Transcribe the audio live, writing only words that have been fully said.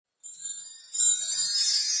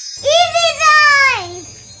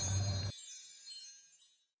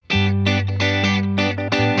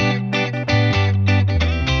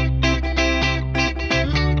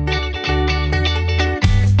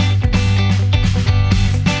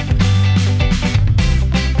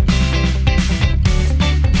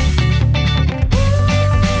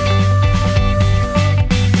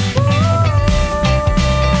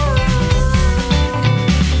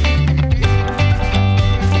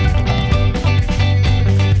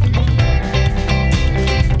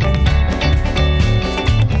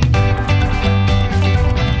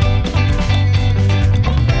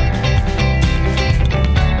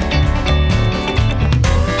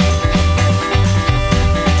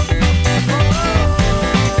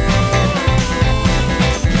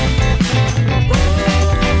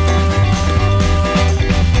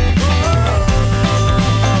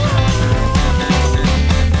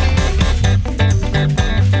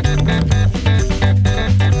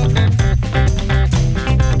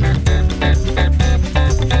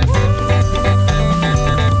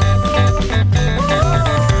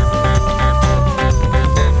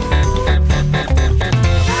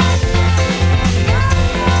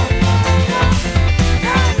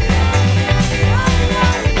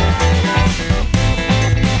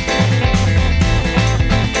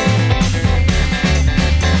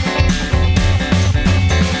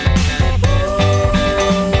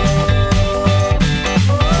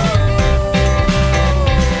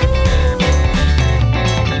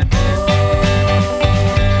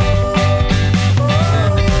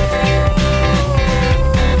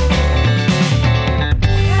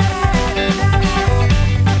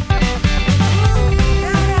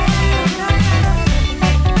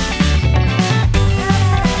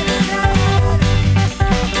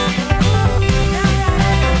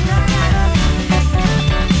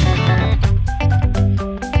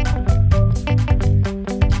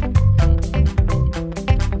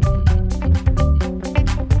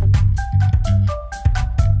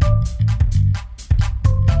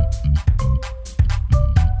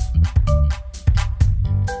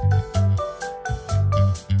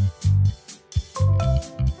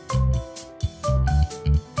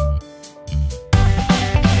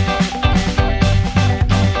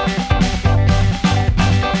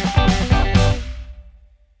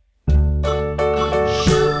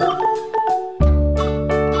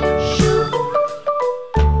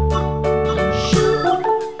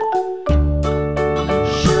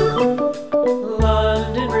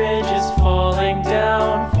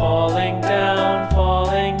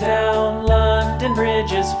London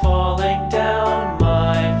Bridge is falling down,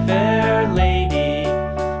 my fair lady.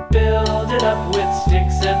 Build it up with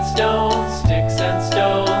sticks and stones, sticks and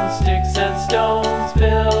stones, sticks and stones.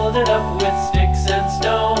 Build it up with sticks and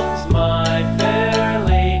stones, my fair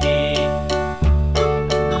lady.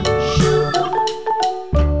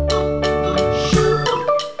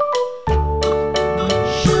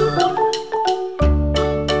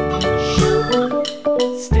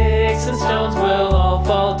 Sticks and stones will all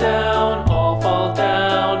fall down, all fall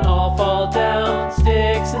down, all fall down.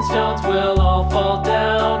 Sticks and stones will all fall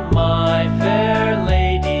down, my fair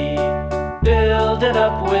lady. Build it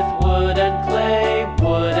up with wood and clay,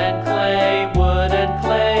 wood and clay, wood and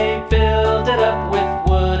clay. Build it up with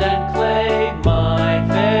wood and clay, my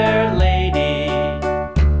fair lady.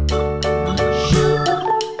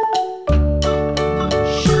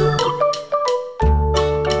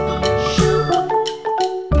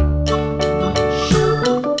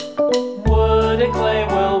 Wood and clay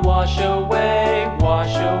will wash away,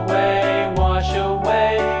 wash away, wash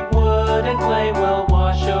away. Wood and clay will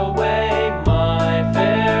wash away, my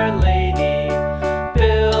fair lady.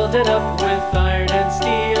 Build it up with iron and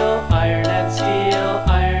steel, iron and steel,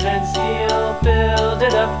 iron and steel. Build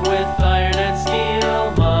it up with iron and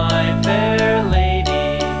steel, my fair lady.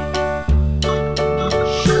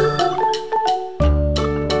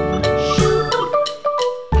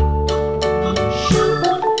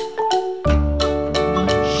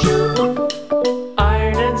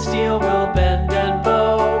 Iron and steel will bend and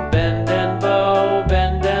bow, bend and bow,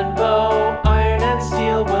 bend and bow. Iron and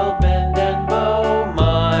steel will bend and bow,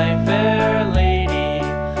 my fair lady.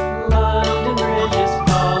 London Bridge is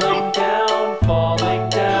falling down, falling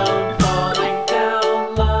down, falling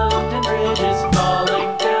down. London Bridge is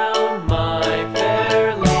falling down, my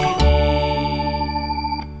fair lady.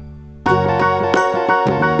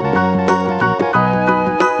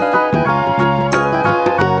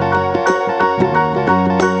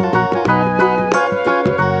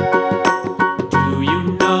 Do you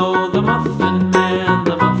know the Muffin Man,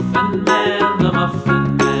 the Muffin Man, the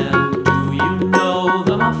Muffin Man? Do you know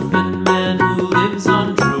the Muffin Man who lives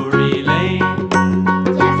on Drury Lane?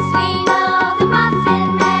 Yes, we know the Muffin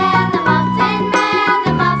Man, the Muffin Man,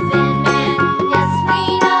 the Muffin Man. Yes, we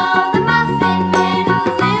know the Muffin Man who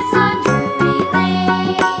lives on Drury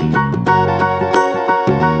Lane.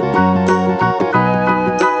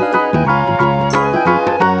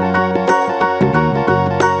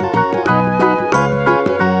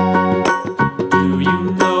 Do you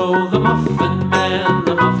know the Muffin Man,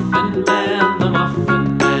 the Muffin Man, the Muffin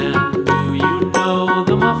Man? Do you know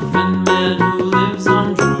the Muffin Man who lives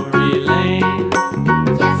on Drury Lane?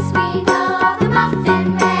 Yes, we know the Muffin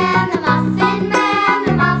Man, the Muffin Man,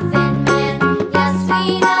 the Muffin Man. Yes, we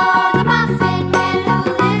know the Muffin Man who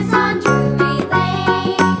lives on Drury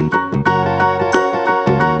Lane.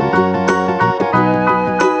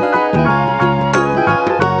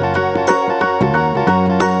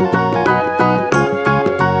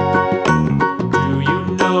 Do you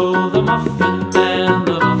know the Muffin Man,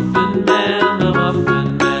 the Muffin Man, the Muffin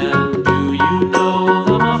Man? Do you know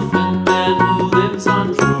the Muffin Man who lives on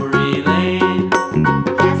Drury Lane?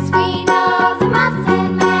 Yes, we know the Muffin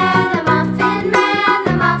Man, the Muffin Man,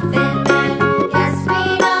 the Muffin Man. Yes, we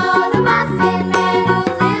know the Muffin Man who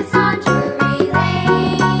lives on Drury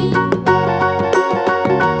Lane.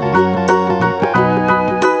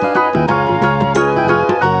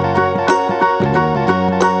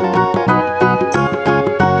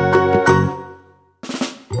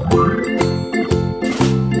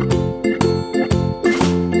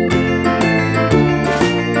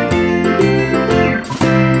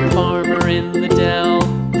 The farmer in the dell,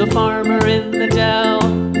 the farmer in the dell.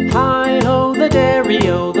 Hi-ho the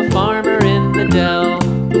dairy-o, the farmer in the dell.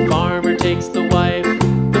 The farmer takes the wife,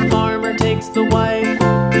 the farmer takes the wife.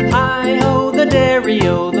 Hi-ho the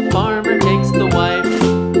dairy-o, the farmer takes the wife.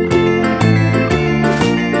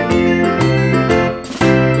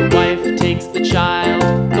 The wife takes the child,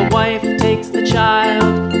 the wife takes the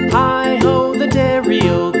child. Hi-ho the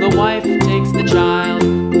dairy-o, the wife takes the child.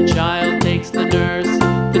 The child takes the nurse,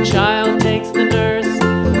 the child takes the nurse.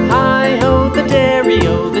 Hi-ho the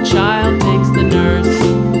dairy-o, the child takes the nurse.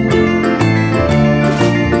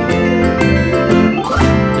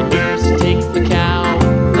 The nurse takes the cow,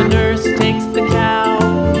 the nurse takes the cow.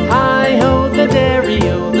 Hi-ho the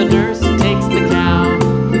dairy-o, the nurse takes the cow.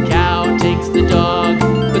 The cow takes the dog,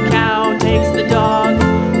 the cow takes the dog.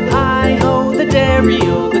 Hi-ho the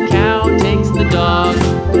dairy-o, the cow takes the dog.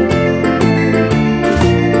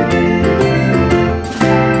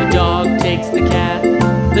 The dog takes the cat,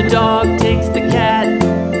 the dog takes the cat.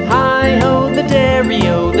 Hi-ho the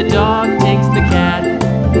dairy-o, the dog takes the cat.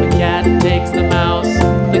 The cat takes the mouse.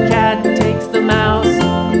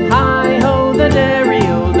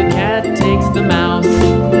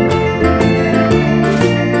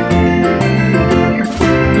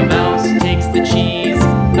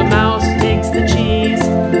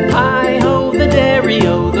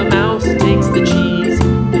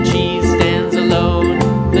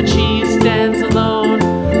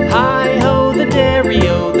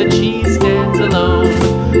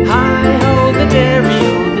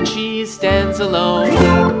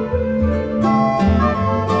 alone.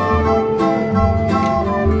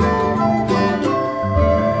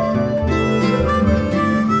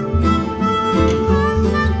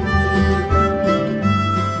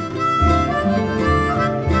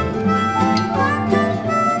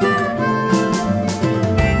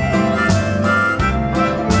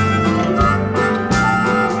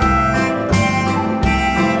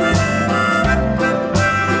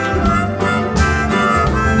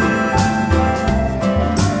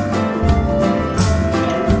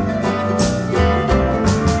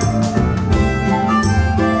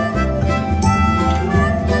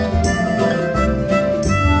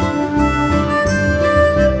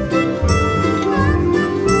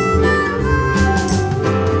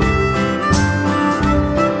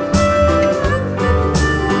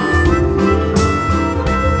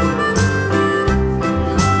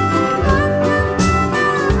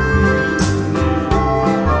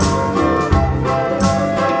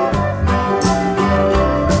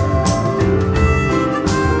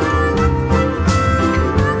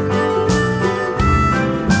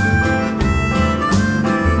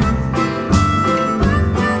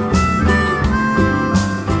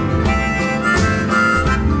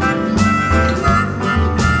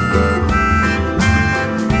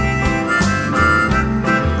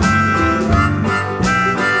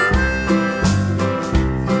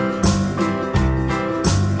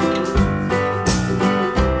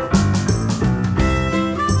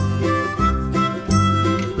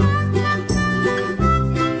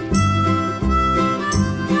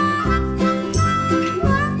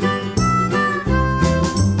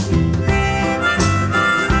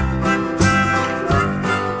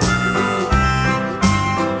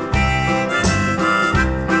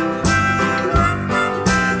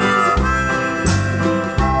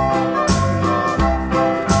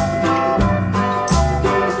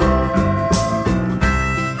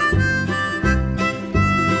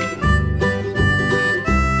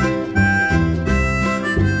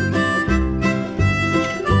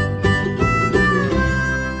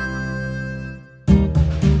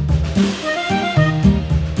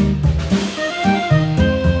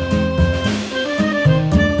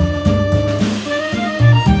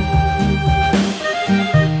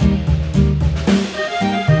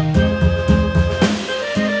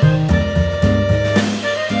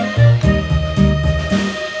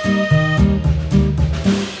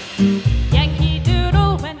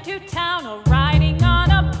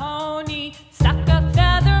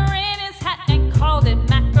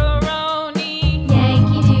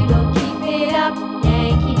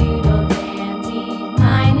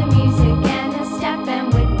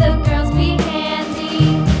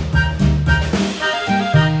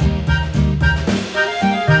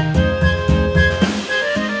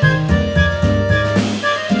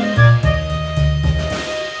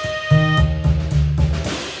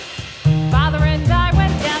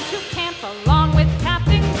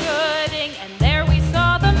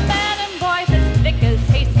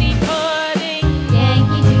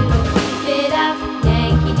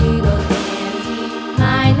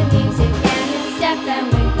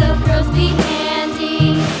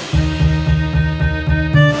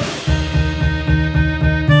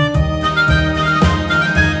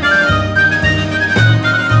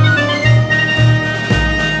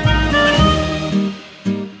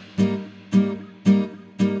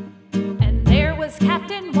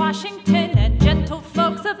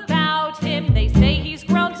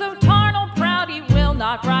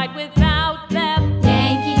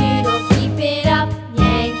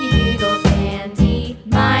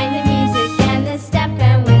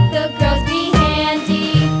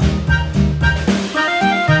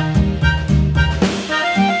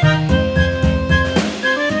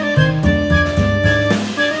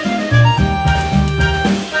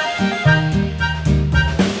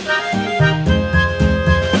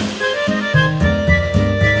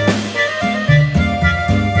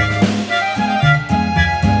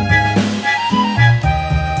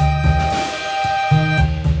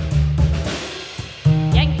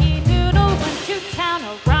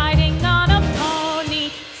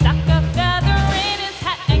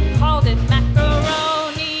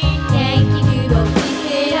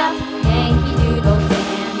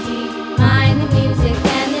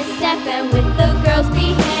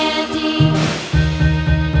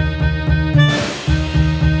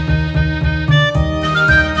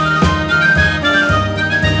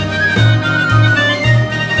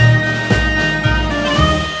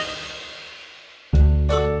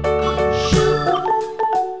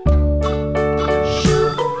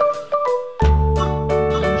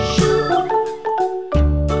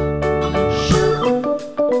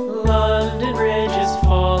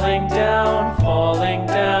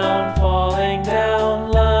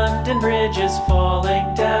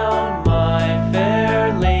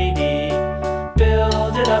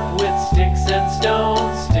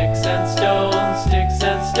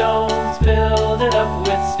 stones, build it up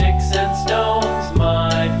with sticks and stones,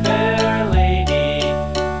 my fair lady.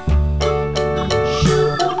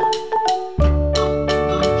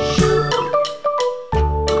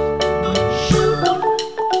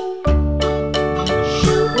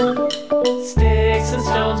 Sticks and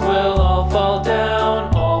stones will all fall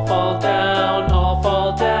down, all fall down, all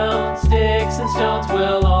fall down. Sticks and stones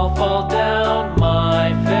will all fall down,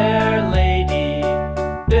 my fair lady.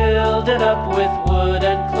 Build it up with wood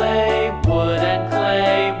and clay, wood and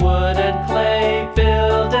clay, wood and clay.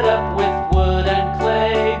 Build it up with wood and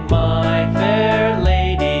clay, my fair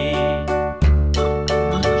lady.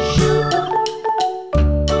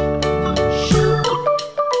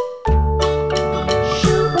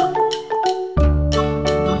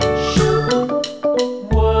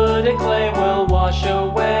 Wood and clay will wash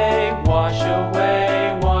away, wash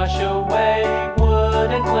away, wash away.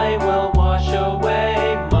 Wood and clay will wash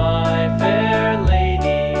away, my fair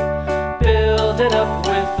lady. Build it up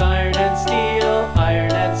with iron and steel,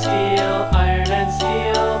 iron and steel, iron and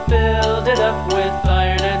steel. Build it up with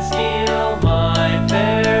iron and steel, my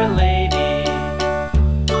fair lady.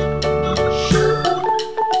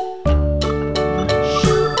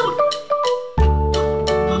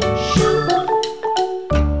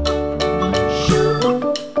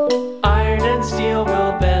 Iron and steel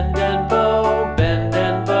will bend and bow, bend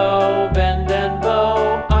and bow, bend and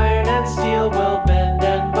bow. Iron and steel will bend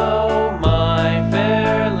and bow, my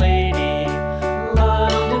fair lady.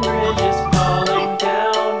 London Bridge is falling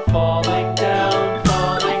down, falling down,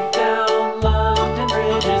 falling down. London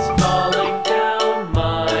Bridge is falling down,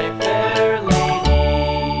 my fair lady.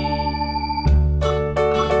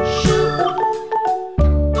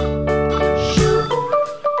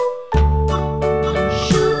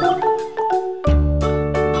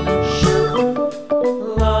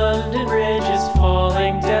 London Bridge is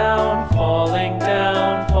falling down, falling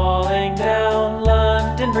down, falling down.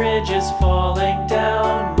 London Bridge is falling down.